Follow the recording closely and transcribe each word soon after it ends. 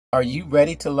Are you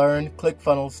ready to learn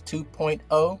ClickFunnels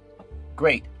 2.0?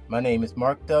 Great. My name is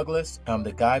Mark Douglas. I'm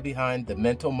the guy behind the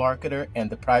Mental Marketer and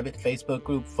the private Facebook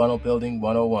group Funnel Building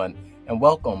 101. And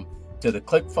welcome to the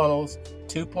ClickFunnels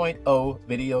 2.0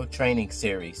 video training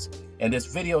series. In this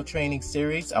video training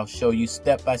series, I'll show you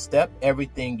step by step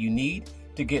everything you need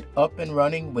to get up and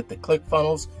running with the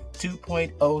ClickFunnels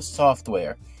 2.0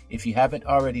 software. If you haven't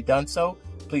already done so,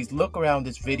 please look around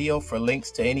this video for links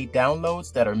to any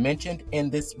downloads that are mentioned in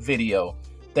this video.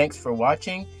 Thanks for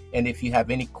watching, and if you have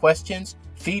any questions,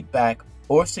 feedback,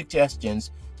 or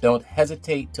suggestions, don't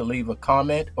hesitate to leave a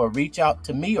comment or reach out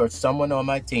to me or someone on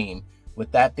my team.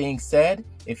 With that being said,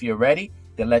 if you're ready,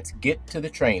 then let's get to the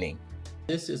training.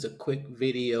 This is a quick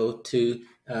video to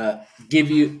give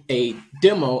you a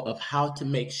demo of how to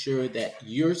make sure that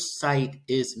your site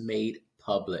is made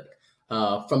public.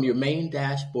 From your main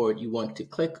dashboard, you want to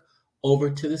click over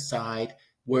to the side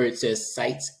where it says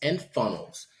Sites and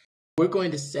Funnels. We're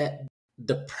going to set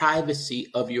the privacy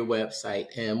of your website.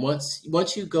 And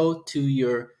once you go to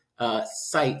your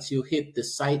sites, you'll hit the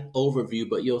site overview,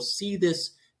 but you'll see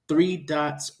this 3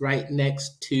 dots right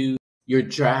next to your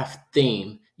draft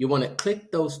theme. You want to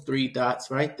click those 3 dots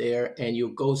right there, and you'll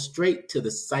go straight to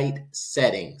the site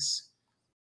settings.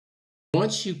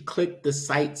 Once you click the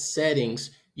site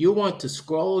settings, you'll want to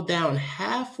scroll down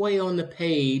halfway on the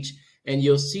page, and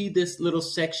you'll see this little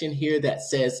section here that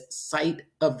says Site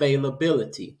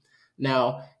Availability.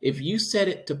 Now, if you set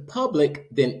it to public,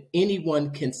 then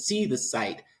anyone can see the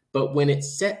site. But when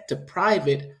it's set to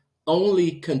private,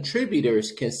 only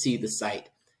contributors can see the site.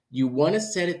 You want to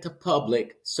set it to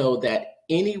public so that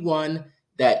anyone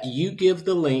that you give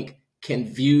the link can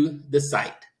view the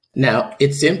site. Now,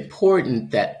 it's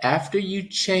important that after you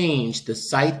change the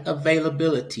site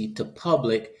availability to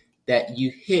public, that you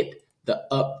hit the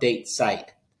update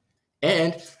site.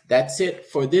 And that's it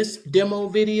for this demo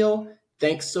video.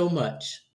 Thanks so much.